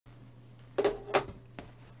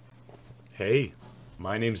Hey,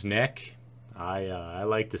 my name's Nick. I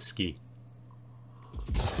like to ski.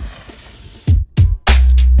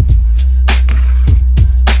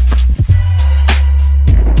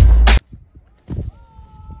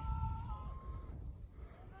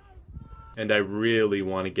 And I really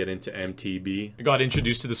want to get into MTB. I got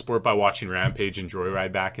introduced to the sport by watching Rampage and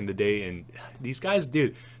Joyride back in the day, and these guys,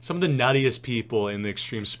 dude, some of the nuttiest people in the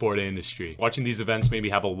extreme sport industry. Watching these events made me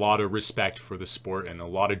have a lot of respect for the sport and a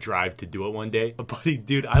lot of drive to do it one day. But buddy,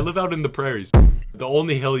 dude, I live out in the prairies. The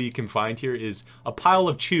only hill you can find here is a pile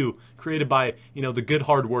of chew created by, you know, the good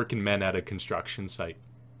hard-working men at a construction site.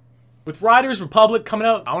 With Riders Republic coming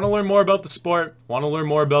out, I want to learn more about the sport, want to learn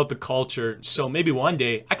more about the culture, so maybe one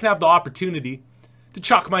day I can have the opportunity to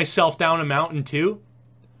chuck myself down a mountain too.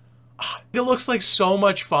 It looks like so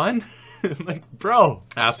much fun. Like, bro.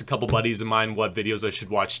 I asked a couple buddies of mine what videos I should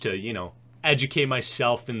watch to, you know, educate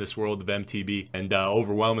myself in this world of MTB, and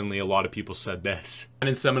overwhelmingly a lot of people said this. And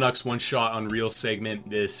in Semenuk's one shot unReal segment,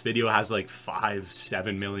 this video has like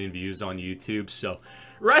 5-7 million views on YouTube, so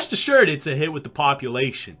rest assured it's a hit with the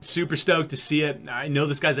population. Super stoked to see it. I know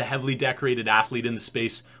this guy's a heavily decorated athlete in the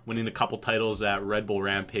space, winning a couple titles at Red Bull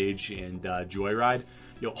Rampage and Joyride.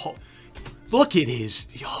 Yo, look at his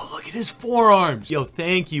forearms. Yo,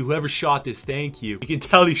 thank you, whoever shot this, thank you. You can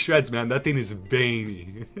tell he shreds, man. That thing is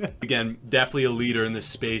veiny. Again, definitely a leader in this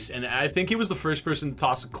space, and I think he was the first person to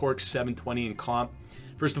toss a Cork 720 in comp.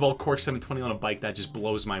 First of all, Cork 720 on a bike, that just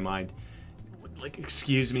blows my mind. Like,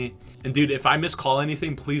 excuse me. And dude, if I miscall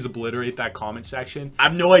anything, please obliterate that comment section. I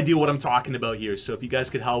have no idea what I'm talking about here, so if you guys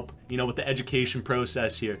could help, you know, with the education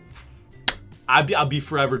process here, I'll be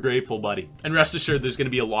forever grateful, buddy. And rest assured, there's gonna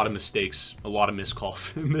be a lot of mistakes, a lot of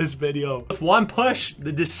miscalls in this video. With one push,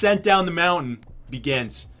 the descent down the mountain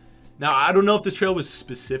begins. Now, I don't know if this trail was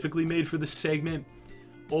specifically made for this segment,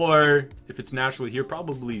 or if it's naturally here,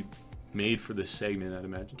 probably made for this segment, I'd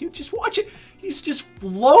imagine. Dude, just watch it. He's just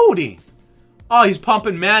floating. Oh, he's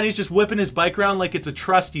pumping, man. He's just whipping his bike around like it's a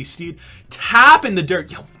trusty steed. Tapping the dirt.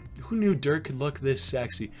 Yo, who knew dirt could look this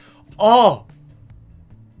sexy? Oh.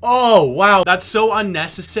 Oh, wow. That's so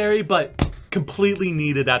unnecessary, but completely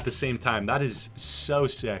needed at the same time. That is so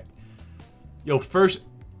sick. Yo, first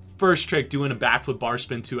trick, doing a backflip bar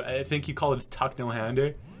spin too. I think you call it a tuck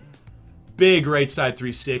no-hander. Big right side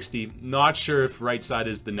 360. Not sure if right side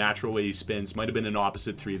is the natural way he spins. Might have been an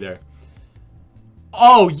opposite 3 there.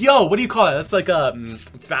 Oh, yo, what do you call it? That's like a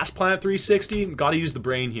fast plant 360. Gotta use the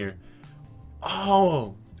brain here.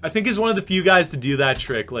 Oh, I think he's one of the few guys to do that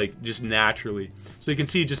trick, like, just naturally. So you can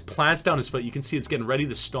see he just plants down his foot. You can see it's getting ready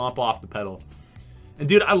to stomp off the pedal. And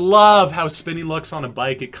dude, I love how spinning looks on a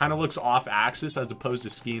bike. It kind of looks off axis as opposed to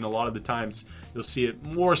skiing. A lot of the times you'll see it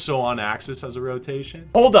more so on axis as a rotation.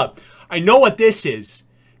 Hold up. I know what this is.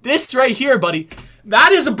 This right here, buddy,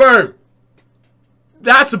 that is a berm.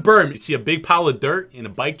 That's a berm. You see a big pile of dirt in a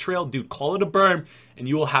bike trail? Dude, call it a berm, and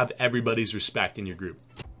you will have everybody's respect in your group.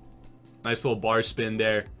 Nice little bar spin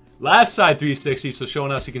there. Left side 360, so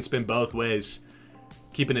showing us you can spin both ways.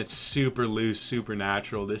 Keeping it super loose, super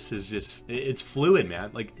natural. This is just, it's fluid, man.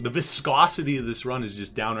 Like, the viscosity of this run is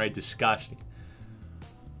just downright disgusting.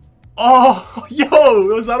 Oh, yo,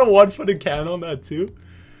 was that a one-footed can on that too?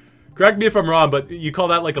 Correct me if I'm wrong, but you call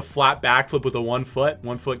that like a flat backflip with a one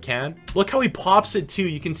foot can? Look how he pops it too.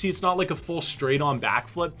 You can see it's not like a full straight on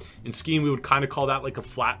backflip. In skiing, we would kind of call that like a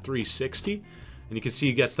flat 360. And you can see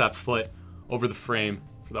he gets that foot over the frame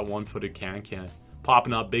for that one-footed can.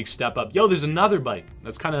 Popping up, big step up. Yo, there's another bike.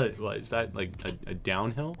 That's kind of, what, is that like a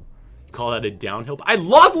downhill? You call that a downhill? I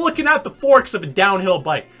love looking at the forks of a downhill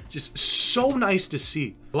bike. Just so nice to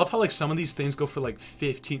see. I love how like some of these things go for like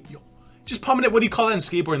 15. Yo, just pumping it. What do you call that in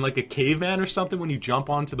skateboarding? Like a caveman or something when you jump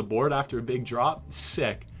onto the board after a big drop?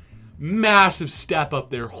 Sick. Massive step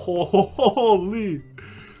up there. Holy.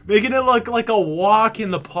 Making it look like a walk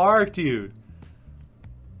in the park, dude.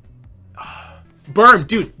 Berm,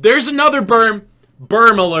 dude. There's another berm.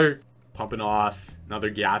 Berm alert. Pumping off. Another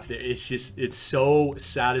gap there. It's just, it's so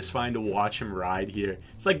satisfying to watch him ride here.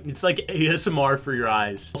 It's like ASMR for your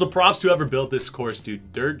eyes. Also, props to whoever built this course,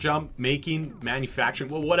 dude. Dirt jump, making, manufacturing,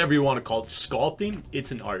 well, whatever you want to call it. Sculpting,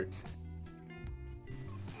 it's an art.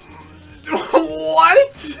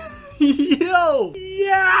 What? Yo.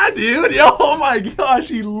 Yeah, dude. Yo, oh my gosh.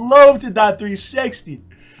 He loafed at that 360.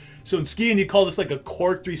 So in skiing, you call this like a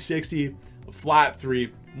Cork 360, a flat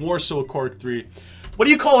 3, more so a Cork 3. What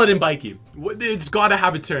do you call it in biking? It's got to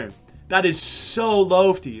have a term. That is so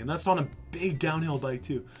lofty, and that's on a big downhill bike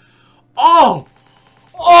too. Oh!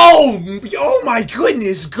 Oh my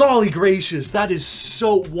goodness, golly gracious. That is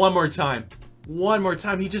so, one more time.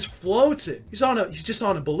 He just floats it. He's just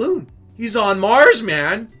on a balloon. He's on Mars,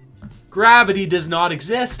 man. Gravity does not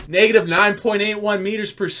exist. Negative 9.81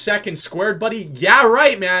 meters per second squared, buddy. Yeah,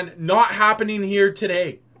 right, man. Not happening here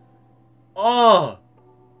today. Oh,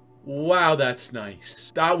 wow, that's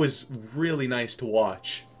nice. That was really nice to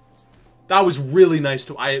watch. That was really nice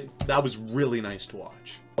to watch.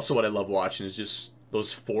 Also, what I love watching is just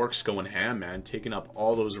those forks going ham, man. Taking up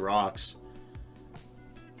all those rocks.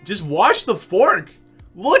 Just watch the fork.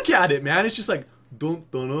 Look at it, man. It's just like, dun,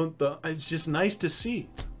 dun, dun, dun. It's just nice to see.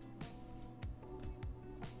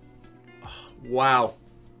 Wow.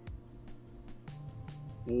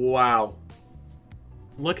 Wow.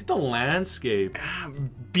 Look at the landscape.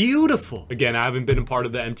 Beautiful. Again, I haven't been a part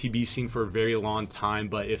of the MTB scene for a very long time,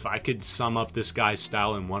 but if I could sum up this guy's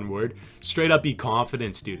style in one word, straight up be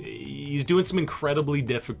confidence, dude. He's doing some incredibly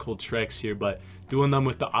difficult tricks here, but doing them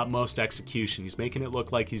with the utmost execution. He's making it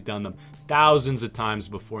look like he's done them thousands of times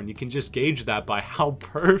before, and you can just gauge that by how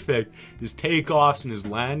perfect his takeoffs and his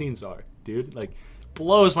landings are, dude. Like,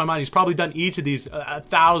 blows my mind. He's probably done each of these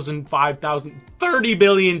 1,000, 5,000, 30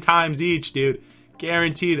 billion times each, dude.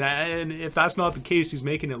 Guaranteed. And if that's not the case, he's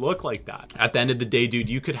making it look like that. At the end of the day, dude,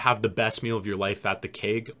 you could have the best meal of your life at the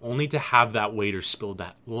keg, only to have that waiter spill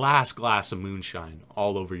that last glass of moonshine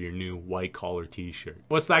all over your new white collar t-shirt.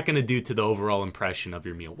 What's that gonna do to the overall impression of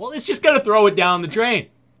your meal? Well, it's just gonna throw it down the drain.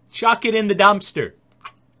 Chuck it in the dumpster.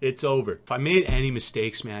 It's over. If I made any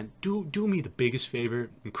mistakes, man, do me the biggest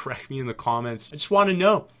favor and correct me in the comments. I just want to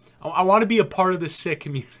know. I want to be a part of this sick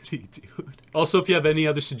community, dude. Also, if you have any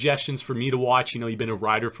other suggestions for me to watch, you know, you've been a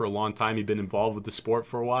rider for a long time, you've been involved with the sport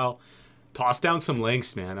for a while, toss down some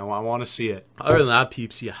links, man. I want to see it. Other than that,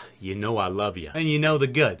 peeps, you know I love you. And you know the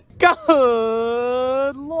good.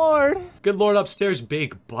 Good Lord. Good Lord upstairs,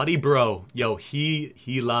 big buddy bro. Yo,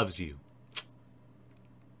 he loves you.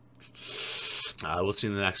 We'll see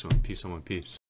you in the next one. Peace on one, peeps.